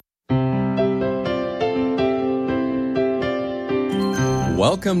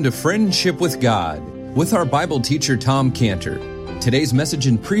Welcome to Friendship with God with our Bible teacher Tom Cantor. Today's message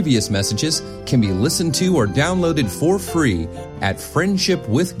and previous messages can be listened to or downloaded for free at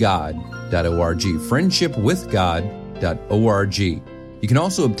friendshipwithgod.org, friendshipwithgod.org. You can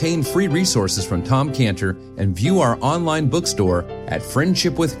also obtain free resources from Tom Cantor and view our online bookstore at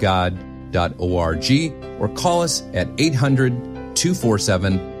friendshipwithgod.org or call us at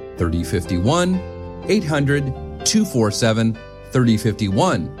 800-247-3051, 800-247-3051.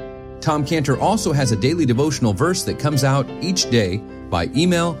 Tom Cantor also has a daily devotional verse that comes out each day by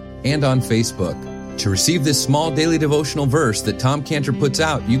email and on Facebook. To receive this small daily devotional verse that Tom Cantor puts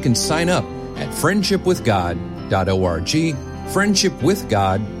out, you can sign up at friendshipwithgod.org,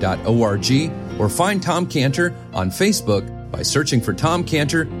 friendshipwithgod.org, or find Tom Cantor on Facebook by searching for Tom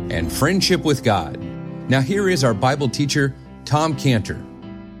Cantor and Friendship with God. Now here is our Bible teacher, Tom Cantor.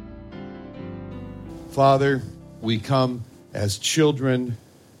 Father, we come as children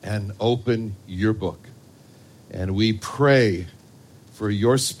and open your book. And we pray for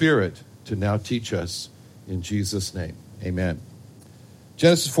your Spirit to now teach us in Jesus' name. Amen.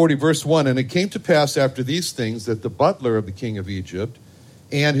 Genesis 40, verse 1, and it came to pass after these things that the butler of the king of Egypt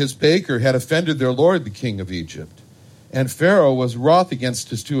and his baker had offended their lord, the king of Egypt. And Pharaoh was wroth against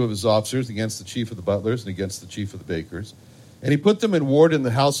two of his officers, against the chief of the butlers and against the chief of the bakers. And he put them in ward in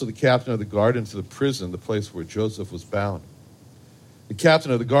the house of the captain of the guard into the prison, the place where Joseph was bound. The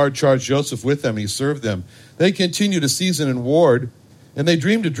captain of the guard charged Joseph with them, and he served them. They continued a season in ward, and they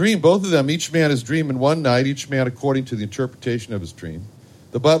dreamed a dream, both of them, each man his dream in one night, each man according to the interpretation of his dream,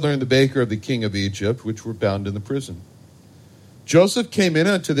 the butler and the baker of the king of Egypt, which were bound in the prison. Joseph came in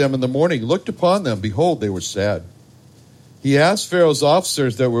unto them in the morning, looked upon them, behold, they were sad. He asked Pharaoh's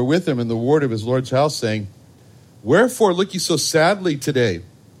officers that were with him in the ward of his lord's house, saying, Wherefore look ye so sadly today?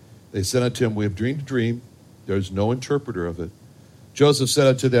 They said unto him, We have dreamed a dream, there is no interpreter of it. Joseph said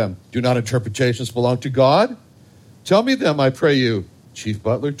unto them, Do not interpretations belong to God? Tell me them, I pray you. Chief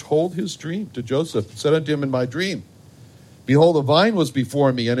butler told his dream to Joseph, and said unto him in my dream, Behold, a vine was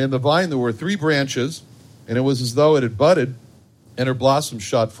before me, and in the vine there were 3 branches, and it was as though it had budded, and her blossoms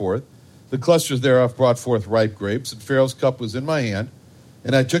shot forth. The clusters thereof brought forth ripe grapes, and Pharaoh's cup was in my hand.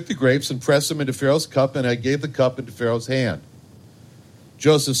 And I took the grapes and pressed them into Pharaoh's cup, and I gave the cup into Pharaoh's hand.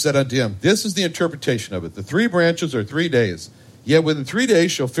 Joseph said unto him, This is the interpretation of it. The 3 branches are 3 days. Yet within 3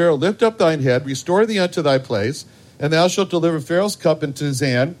 days shall Pharaoh lift up thine head, restore thee unto thy place, and thou shalt deliver Pharaoh's cup into his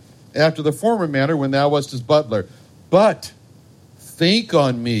hand, after the former manner when thou wast his butler. But think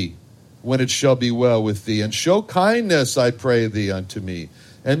on me when it shall be well with thee, and show kindness, I pray thee, unto me,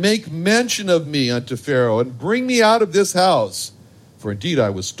 and make mention of me unto Pharaoh, and bring me out of this house. For indeed I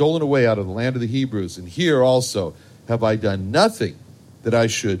was stolen away out of the land of the Hebrews, and here also have I done nothing that I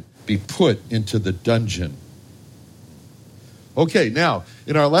should be put into the dungeon. Okay, now,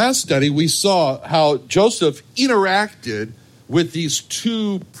 in our last study, we saw how Joseph interacted with these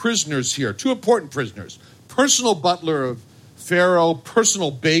 2 prisoners here, 2 important prisoners, personal butler of Pharaoh,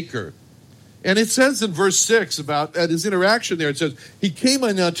 personal baker. And it says in verse 6 about his interaction there, it says, He came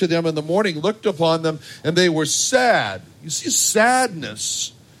unto them in the morning, looked upon them, and they were sad. You see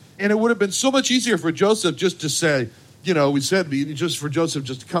sadness. And it would have been so much easier for Joseph just to say, we said just for Joseph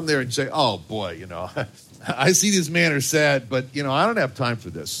just to come there and say, oh boy, I see these men are sad, but, I don't have time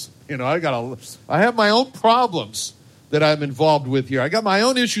for this. I have my own problems that I'm involved with here. I got my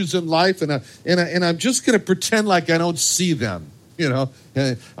own issues in life, and I'm just going to pretend like I don't see them, because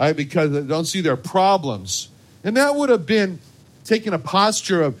I don't see their problems. And that would have been taking a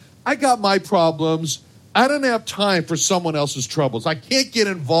posture of, I got my problems. I don't have time for someone else's troubles. I can't get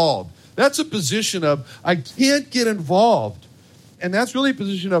involved. That's a position of, I can't get involved. And that's really a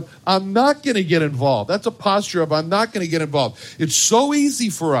position of, I'm not going to get involved. That's a posture of, I'm not going to get involved. It's so easy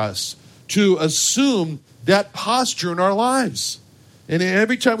for us to assume that posture in our lives. And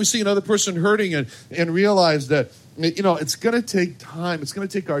every time we see another person hurting and realize that, it's going to take time. It's going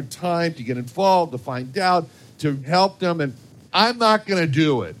to take our time to get involved, to find out, to help them. And I'm not going to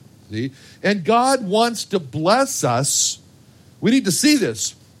do it. See? And God wants to bless us. We need to see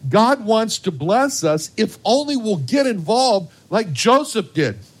this. God wants to bless us if only we'll get involved like Joseph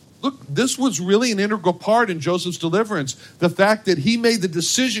did. Look, this was really an integral part in Joseph's deliverance. The fact that he made the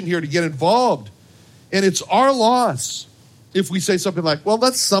decision here to get involved. And it's our loss if we say something like, well,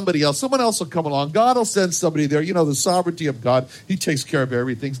 that's somebody else. Someone else will come along. God will send somebody there. The sovereignty of God. He takes care of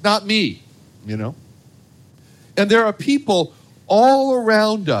everything. It's not me, And there are people all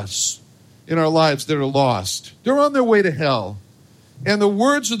around us in our lives that are lost. They're on their way to hell. And the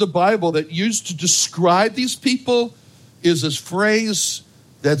words of the Bible that used to describe these people is this phrase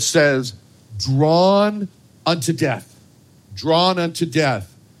that says, drawn unto death. drawn unto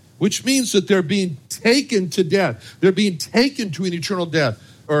death, which means that they're being taken to death. They're being taken to an eternal death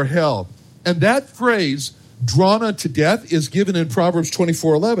or hell. And that phrase, drawn unto death, is given in Proverbs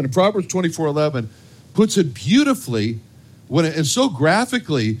 24:11. And Proverbs 24:11 puts it beautifully and so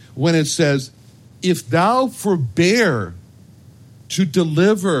graphically when it says, if thou forbear to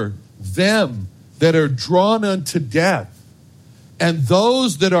deliver them that are drawn unto death, and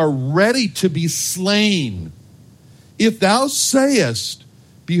those that are ready to be slain, if thou sayest,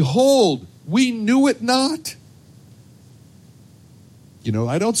 behold, we knew it not.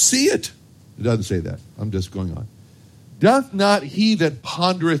 I don't see it. It doesn't say that. I'm just going on. Doth not he that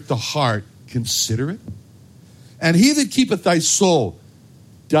pondereth the heart consider it? And he that keepeth thy soul,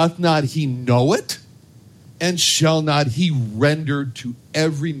 doth not he know it? And shall not he render to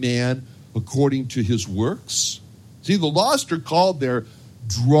every man according to his works? See, the lost are called there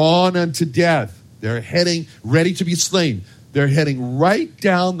drawn unto death. They're heading, ready to be slain. They're heading right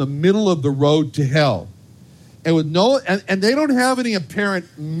down the middle of the road to hell. And with and they don't have any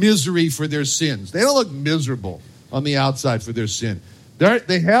apparent misery for their sins. They don't look miserable on the outside for their sin.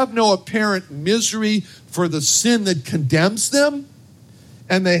 They have no apparent misery for the sin that condemns them,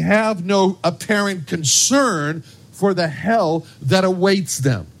 and they have no apparent concern for the hell that awaits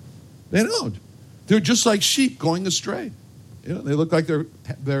them. They don't. They're just like sheep going astray. They look like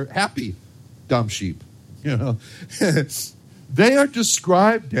they're happy, dumb sheep. They are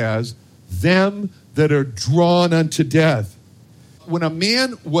described as them that are drawn unto death. When a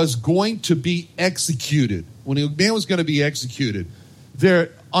man was going to be executed,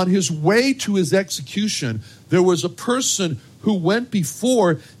 there on his way to his execution, there was a person who went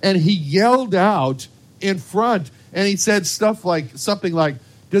before and he yelled out in front and he said something like,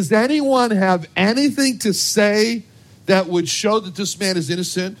 does anyone have anything to say that would show that this man is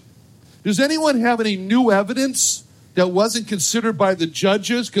innocent? Does anyone have any new evidence that wasn't considered by the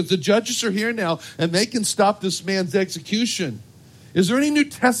judges? Because the judges are here now and they can stop this man's execution. Is there any new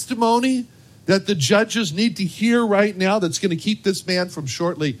testimony that the judges need to hear right now that's going to keep this man from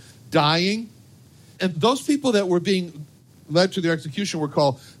shortly dying? And those people that were being led to their execution were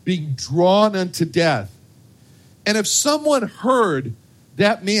called being drawn unto death. And if someone heard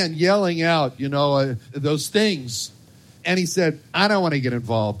that man yelling out, those things, and he said, I don't want to get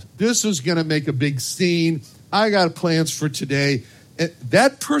involved. This is going to make a big scene. I got plans for today.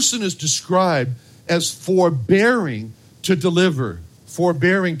 That person is described as forbearing to deliver.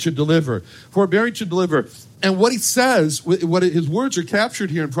 Forbearing to deliver. Forbearing to deliver. And what he says, his words are captured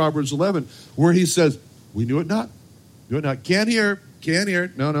here in Proverbs 11, where he says, we knew it not. Knew it not. Can't hear.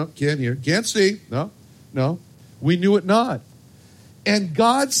 No, can't hear. Can't see. No. We knew it not. And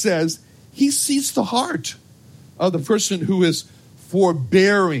God says he sees the heart of the person who is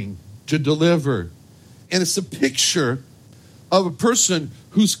forbearing to deliver. And it's a picture of a person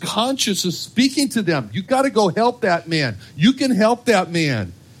whose conscience is speaking to them. You got to go help that man. You can help that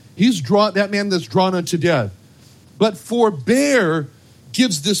man. That man that's drawn unto death. But forbear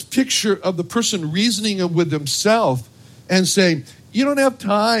gives this picture of the person reasoning with himself and saying, you don't have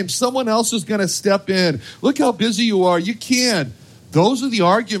time. Someone else is going to step in. Look how busy you are. You can. Those are the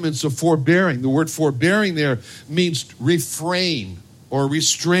arguments of forbearing. The word forbearing there means refrain or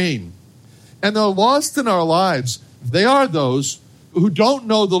restrain. And the lost in our lives, they are those who don't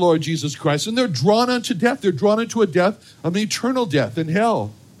know the Lord Jesus Christ, and they're drawn unto death. They're drawn into a death, an eternal death in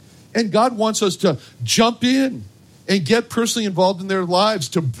hell. And God wants us to jump in and get personally involved in their lives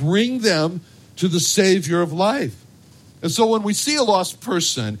to bring them to the Savior of life. And so when we see a lost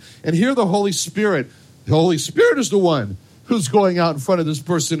person and hear the Holy Spirit is the one who's going out in front of this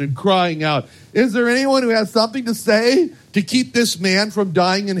person and crying out, is there anyone who has something to say to keep this man from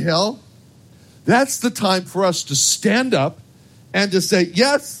dying in hell? That's the time for us to stand up and to say,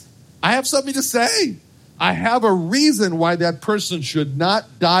 yes, I have something to say. I have a reason why that person should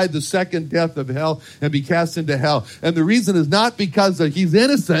not die the second death of hell and be cast into hell. And the reason is not because he's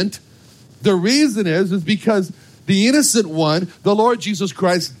innocent. The reason is because the innocent one, the Lord Jesus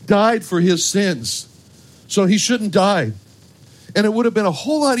Christ, died for his sins. So he shouldn't die. And it would have been a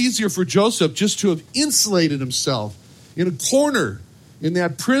whole lot easier for Joseph just to have insulated himself in a corner in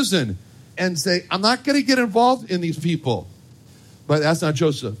that prison and say, I'm not going to get involved in these people. But that's not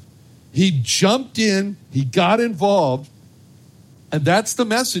Joseph. He jumped in, he got involved, and that's the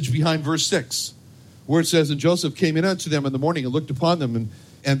message behind verse 6, where it says, and Joseph came in unto them in the morning and looked upon them,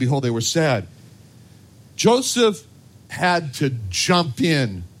 and behold, they were sad. Joseph had to jump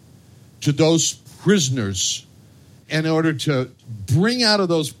in to those prisoners in order to bring out of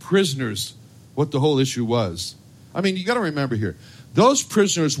those prisoners what the whole issue was. I mean, you got to remember here, those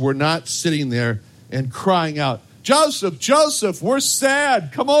prisoners were not sitting there and crying out, Joseph, we're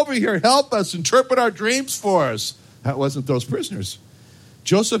sad. Come over here, help us, interpret our dreams for us. That wasn't those prisoners.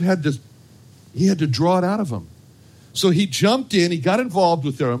 Joseph had to draw it out of them. So he jumped in, he got involved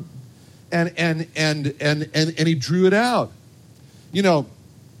with them, and he drew it out. You know,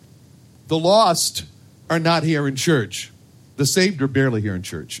 the lost are not here in church. The saved are barely here in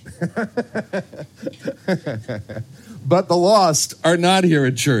church. But the lost are not here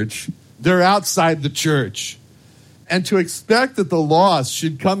in church. They're outside the church. And to expect that the lost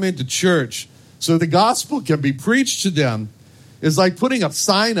should come into church so the gospel can be preached to them is like putting a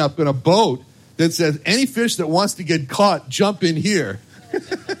sign up in a boat that says, any fish that wants to get caught, jump in here.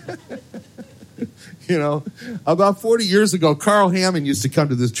 You know, about 40 years ago, Carl Hammond used to come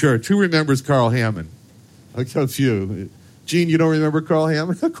to this church. Who remembers Carl Hammond? Okay, a few. Gene, you don't remember Carl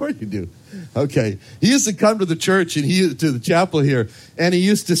Hammond? Of course you do. Okay. He used to come to the church and to the chapel here, and he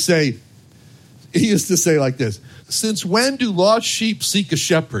used to say like this, since when do lost sheep seek a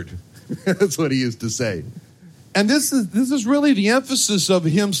shepherd? That's what he used to say. And this is really the emphasis of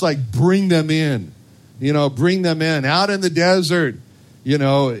hymns like Bring Them In. You know, bring them in. Out in the desert, you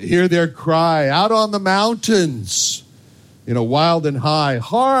know, hear their cry. Out on the mountains, you know, wild and high.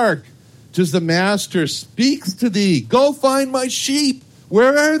 Hark, 'tis the Master speaks to thee. Go find my sheep,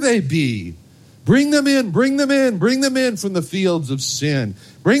 where'er they be. Bring them in, bring them in, bring them in from the fields of sin.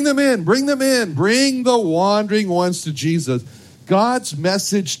 Bring them in, bring them in. Bring the wandering ones to Jesus. God's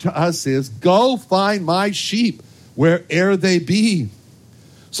message to us is, go find my sheep where'er they be.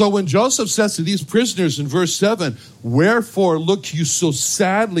 So when Joseph says to these prisoners in verse 7, wherefore look you so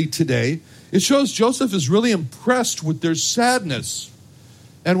sadly today, it shows Joseph is really impressed with their sadness.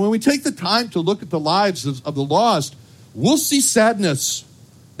 And when we take the time to look at the lives of the lost, we'll see sadness.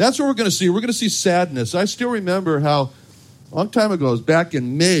 That's what we're going to see. We're going to see sadness. I still remember how a long time ago, it was back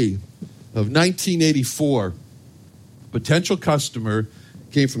in May of 1984, a potential customer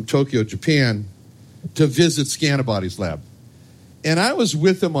came from Tokyo, Japan, to visit Scantibodies Lab. And I was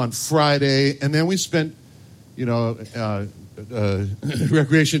with him on Friday, and then we spent,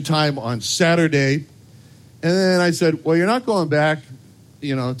 recreation time on Saturday. And then I said, well, you're not going back,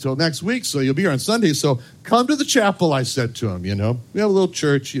 until next week, so you'll be here on Sunday. So come to the chapel, I said to him, We have a little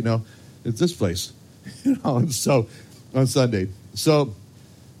church, it's this place, so on Sunday. So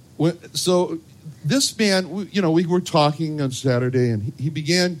this man, we were talking on Saturday, and he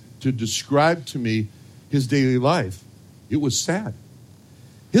began to describe to me his daily life. It was sad.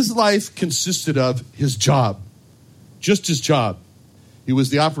 His life consisted of his job, just his job. He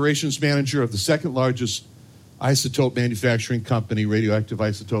was the operations manager of the second largest isotope manufacturing company, radioactive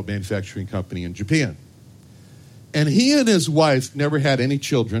isotope manufacturing company in Japan. And he and his wife never had any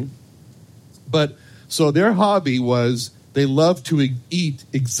children, but so their hobby was they loved to eat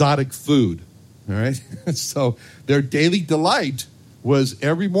exotic food, all right? So their daily delight was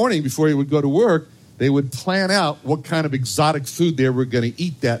every morning before he would go to work, they would plan out what kind of exotic food they were going to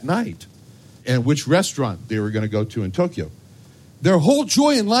eat that night and which restaurant they were going to go to in Tokyo. Their whole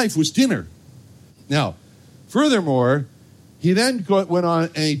joy in life was dinner. Now, furthermore, he then went on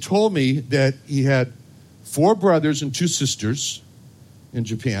and he told me that he had 4 brothers and 2 sisters in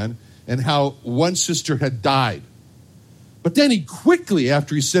Japan and how one sister had died. But then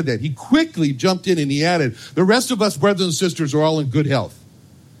after he said that, he quickly jumped in and he added, the rest of us brothers and sisters are all in good health.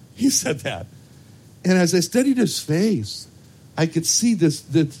 He said that. And as I studied his face, I could see this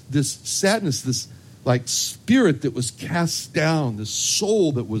sadness, this like spirit that was cast down, this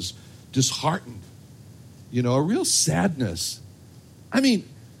soul that was disheartened. A real sadness. I mean,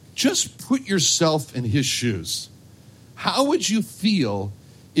 just put yourself in his shoes. How would you feel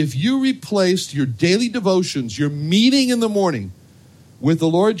if you replaced your daily devotions, your meeting in the morning with the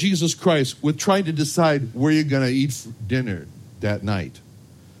Lord Jesus Christ, with trying to decide where you're going to eat for dinner that night?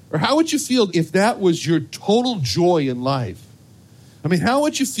 Or how would you feel if that was your total joy in life? I mean, how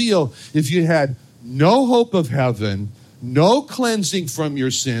would you feel if you had no hope of heaven, no cleansing from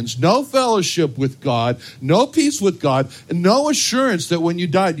your sins, no fellowship with God, no peace with God, and no assurance that when you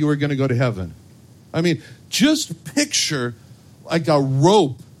died you were going to go to heaven? I mean, just picture like a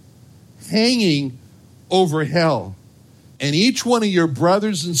rope hanging over hell, and each one of your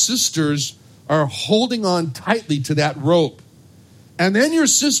brothers and sisters are holding on tightly to that rope. And then your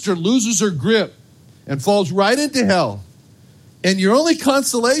sister loses her grip and falls right into hell. And your only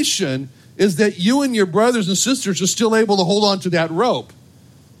consolation is that you and your brothers and sisters are still able to hold on to that rope.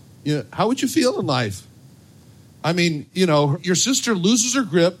 How would you feel in life? I mean, your sister loses her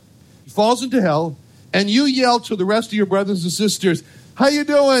grip, falls into hell, and you yell to the rest of your brothers and sisters, how you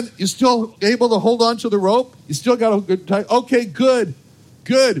doing? You still able to hold on to the rope? You still got a good time? Okay, good.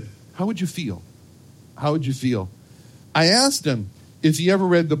 How would you feel? how would you feel? I asked him if he ever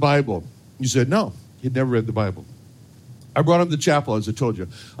read the Bible. He said no, he'd never read the Bible. I brought him to chapel, as I told you.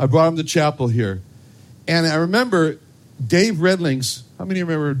 I brought him to chapel here. And I remember Dave Redlings. How many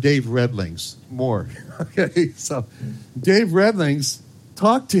remember Dave Redlings? More. Okay, so Dave Redlings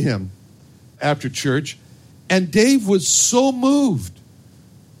talked to him after church, and Dave was so moved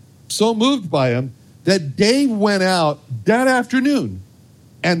by him, that Dave went out that afternoon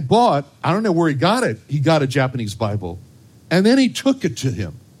and bought, I don't know where he got a Japanese Bible, and then he took it to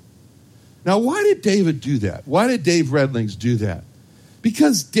him. Now, why did David do that? Why did Dave Redlings do that?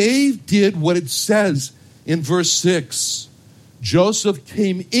 Because Dave did what it says in verse 6. Joseph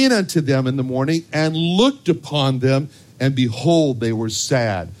came in unto them in the morning and looked upon them, and behold, they were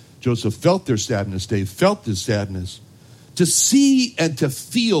sad. Joseph felt their sadness. Dave felt this sadness. To see and to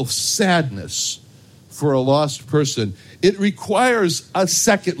feel sadness for a lost person, it requires a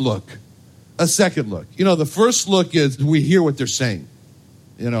second look. A second look. You know, the first look is we hear what they're saying,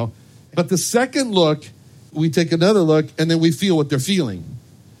 you know. But the second look, we take another look, and then we feel what they're feeling.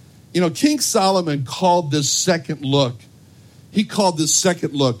 You know, King Solomon called this second look,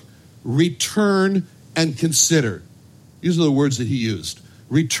 return and consider. These are the words that he used.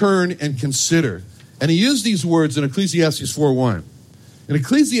 Return and consider. And he used these words in Ecclesiastes 4:1. In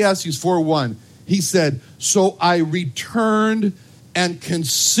Ecclesiastes 4:1, he said, so I returned and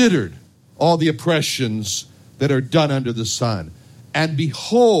considered all the oppressions that are done under the sun. And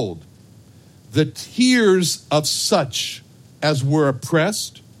behold, the tears of such as were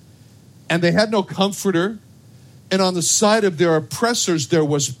oppressed, and they had no comforter, and on the side of their oppressors there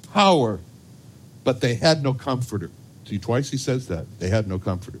was power, but they had no comforter. See, twice he says that. They had no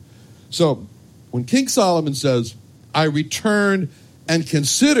comforter. So, when King Solomon says, I returned and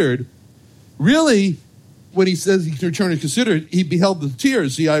considered, really, when he says he returned and considered, he beheld the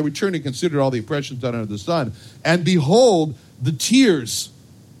tears. See, I returned and considered all the oppressions done under the sun, and behold, the tears.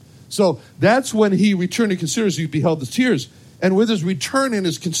 So that's when he returned and considered, he beheld the tears. And with his return and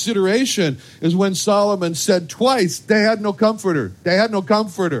his consideration is when Solomon said twice, they had no comforter. They had no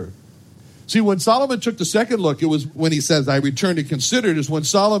comforter. See, when Solomon took the second look, it was when he says, I returned and considered, is when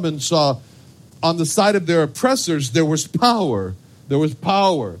Solomon saw on the side of their oppressors, there was power. There was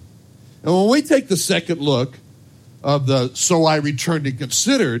power. And when we take the second look of the, so I returned and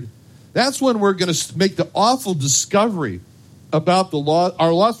considered, that's when we're going to make the awful discovery about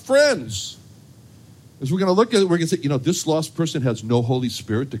our lost friends. As we're going to look at it, we're going to say, you know, this lost person has no Holy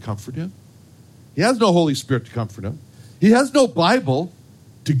Spirit to comfort him. He has no Holy Spirit to comfort him. He has no Bible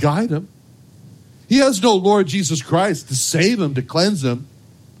to guide him. He has no Lord Jesus Christ to save him, to cleanse him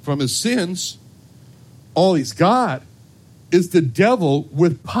from his sins. All he's got is the devil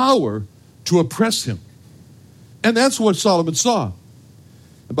with power to oppress him. And that's what Solomon saw.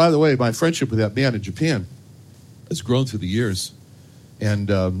 And by the way, my friendship with that man in Japan has grown through the years.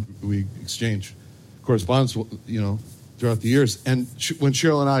 And we exchange correspondence, you know, throughout the years. And when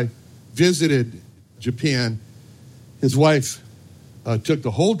Cheryl and I visited Japan, his wife took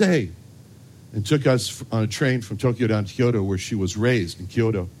the whole day and took us on a train from Tokyo down to Kyoto, where she was raised in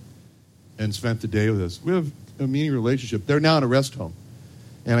Kyoto, and spent the day with us. We have a meaningful relationship. They're now in a rest home,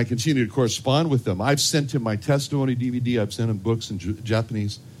 and I continue to correspond with them. I've sent him my testimony DVD. I've sent him books in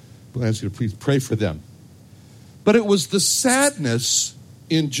Japanese. I ask you to please pray for them. But it was the sadness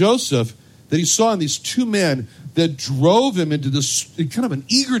in Joseph that he saw in these two men that drove him into this kind of an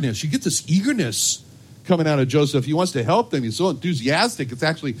eagerness. You get this eagerness coming out of Joseph. He wants to help them. He's so enthusiastic. It's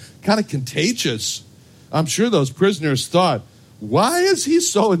actually kind of contagious. I'm sure those prisoners thought, why is he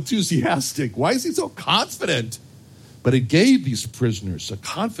so enthusiastic? Why is he so confident? But it gave these prisoners a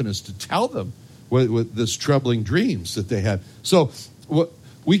confidence to tell them with this troubling dreams that they had. So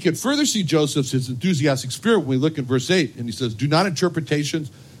we can further see Joseph's his enthusiastic spirit when we look in verse 8. And he says, do not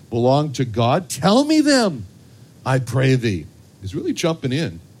interpretations belong to God? Tell me them, I pray thee. He's really jumping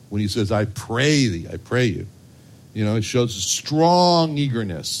in when he says, I pray thee, I pray you. You know, it shows a strong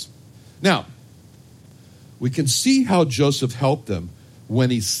eagerness. Now, we can see how Joseph helped them when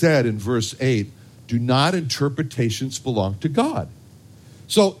he said in verse 8, do not interpretations belong to God?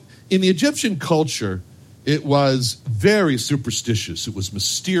 So in the Egyptian culture, it was very superstitious. It was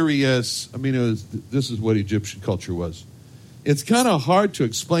mysterious. I mean, this is what Egyptian culture was. It's kind of hard to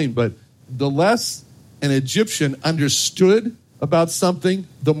explain, but the less an Egyptian understood about something,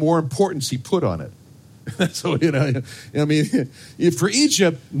 the more importance he put on it. So, you know, I mean, for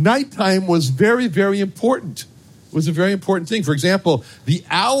Egypt, nighttime was very, very important. It was a very important thing. For example, the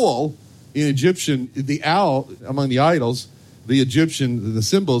owl in Egyptian, the owl among the idols, the Egyptian, the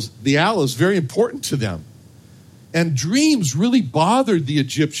symbols, the owl is very important to them. And dreams really bothered the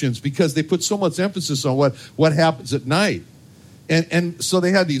Egyptians because they put so much emphasis on what happens at night. And so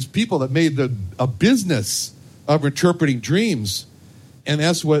they had these people that made a business of interpreting dreams. And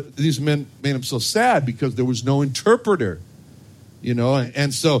that's what these men made them so sad, because there was no interpreter.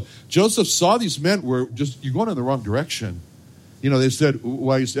 And so Joseph saw these men were you're going in the wrong direction. They said,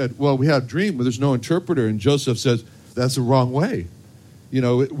 well, we had a dream, but there's no interpreter. And Joseph says, that's the wrong way.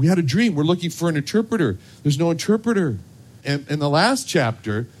 We had a dream. We're looking for an interpreter. There's no interpreter. And in the last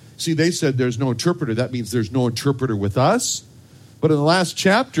chapter, see, they said there's no interpreter. That means there's no interpreter with us. But in the last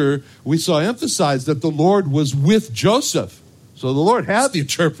chapter, we saw emphasized that the Lord was with Joseph. So the Lord had the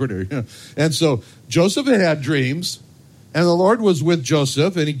interpreter. And so Joseph had dreams, and the Lord was with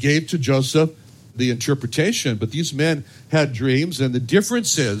Joseph, and he gave to Joseph the interpretation. But these men had dreams, and the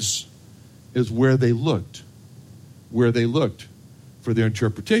difference is where they looked for their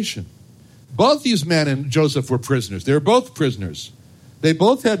interpretation. Both these men and Joseph were prisoners. They were both prisoners. They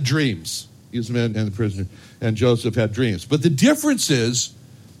both had dreams. These men and the prisoner and Joseph had dreams. But the difference is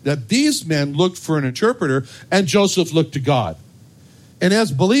that these men looked for an interpreter and Joseph looked to God. And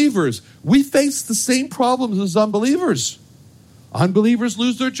as believers, we face the same problems as unbelievers. Unbelievers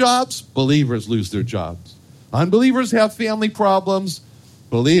lose their jobs. Believers lose their jobs. Unbelievers have family problems.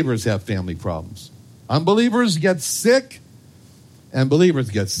 Believers have family problems. Unbelievers get sick, and believers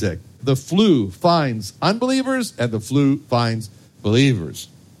get sick. The flu finds unbelievers, and the flu finds believers.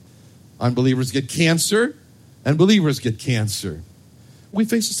 Unbelievers get cancer, and believers get cancer. We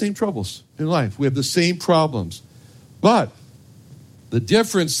face the same troubles in life. We have the same problems. But the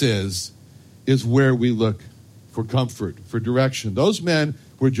difference is where we look for comfort, for direction. Those men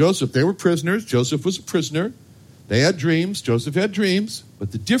were Joseph. They were prisoners. Joseph was a prisoner. They had dreams. Joseph had dreams.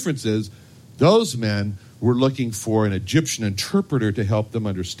 But the difference is those men were looking for an Egyptian interpreter to help them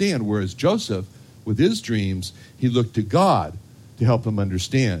understand, whereas Joseph, with his dreams, he looked to God to help him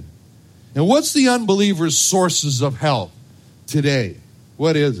understand. And what's the unbeliever's sources of help today?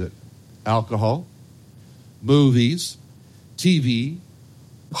 What is it? Alcohol, movies, TV,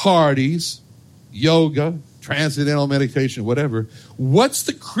 parties, yoga, transcendental meditation, whatever. What's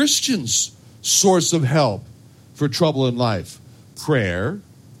the Christian's source of help for trouble in life? Prayer,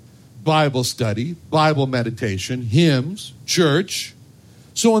 Bible study, Bible meditation, hymns, church.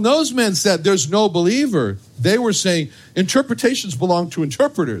 So when those men said there's no believer, they were saying interpretations belong to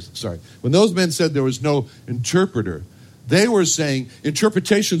interpreters. When those men said there was no interpreter, they were saying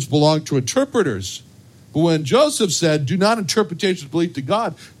interpretations belong to interpreters. But when Joseph said, do not interpretations belong to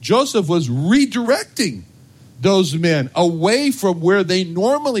God, Joseph was redirecting those men away from where they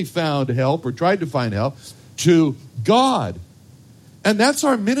normally found help or tried to find help to God. And that's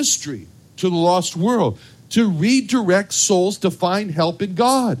our ministry to the lost world, to redirect souls to find help in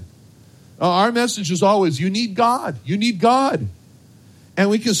God. Our message is always, you need God. You need God. And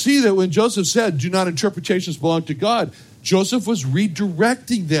we can see that when Joseph said, do not interpretations belong to God, Joseph was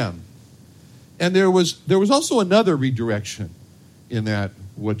redirecting them. And there was also another redirection in that,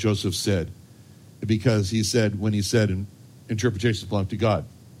 what Joseph said. Because he said, when he said interpretations belong to God.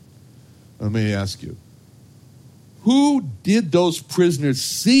 Let me ask you, who did those prisoners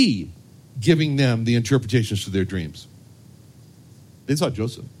see giving them the interpretations to their dreams? They saw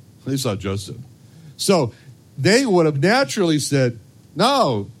Joseph. So they would have naturally said,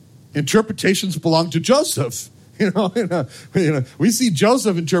 no, interpretations belong to Joseph. We see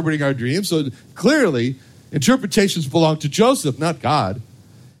Joseph interpreting our dreams, so clearly interpretations belong to Joseph, not God.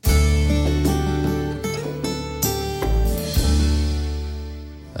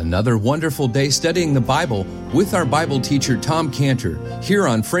 Another wonderful day studying the Bible with our Bible teacher, Tom Cantor, here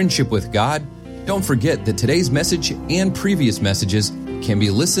on Friendship with God. Don't forget that today's message and previous messages can be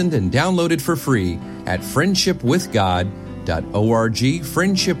listened and downloaded for free at friendshipwithgod.org,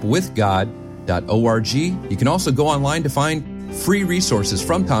 friendshipwithgod.org. You can also go online to find free resources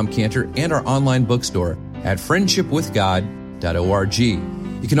from Tom Cantor and our online bookstore at friendshipwithgod.org.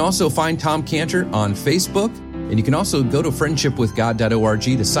 You can also find Tom Cantor on Facebook, and you can also go to friendshipwithgod.org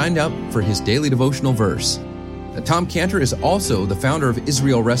to sign up for his daily devotional verse. Now, Tom Cantor is also the founder of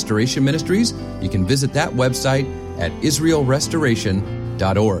Israel Restoration Ministries. You can visit that website at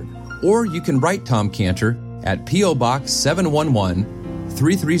israelrestoration.org. Or you can write Tom Cantor at P.O. Box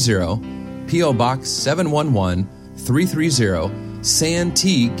 711-330, P.O. Box 711-330,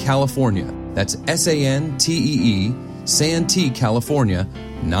 Santee, California. That's Santee, Santee, California,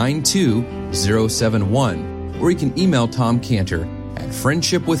 92071. Or you can email Tom Cantor at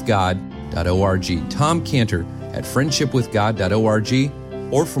friendshipwithgod.org, Tom Cantor at friendshipwithgod.org.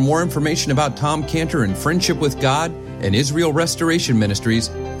 Or for more information about Tom Cantor and Friendship with God and Israel Restoration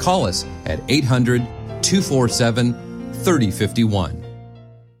Ministries, call us at 800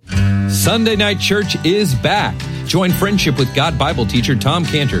 1-800-247-3051. Sunday Night Church is back. Join Friendship with God Bible teacher Tom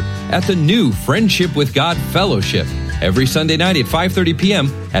Cantor at the new Friendship with God Fellowship every Sunday night at 5:30 p.m.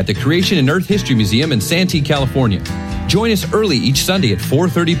 at the Creation and Earth History Museum in Santee, California. Join us early each Sunday at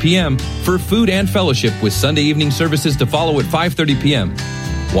 4:30 p.m. for food and fellowship with Sunday evening services to follow at 5:30 p.m.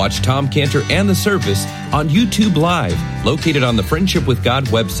 Watch Tom Cantor and the service on YouTube Live, located on the Friendship with God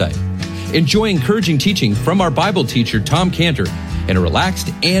website. Enjoy encouraging teaching from our Bible teacher, Tom Cantor, in a relaxed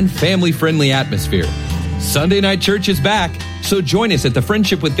and family-friendly atmosphere. Sunday Night Church is back, so join us at the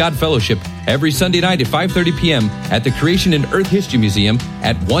Friendship with God Fellowship every Sunday night at 5:30 p.m. at the Creation and Earth History Museum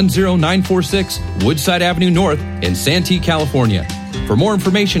at 10946 Woodside Avenue North in Santee, California. For more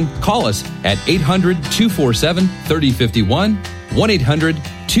information, call us at 800-247-3051,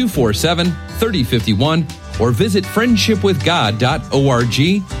 1-800-247-3051, or visit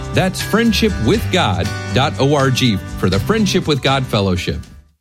friendshipwithgod.org. That's friendshipwithgod.org for the Friendship with God Fellowship.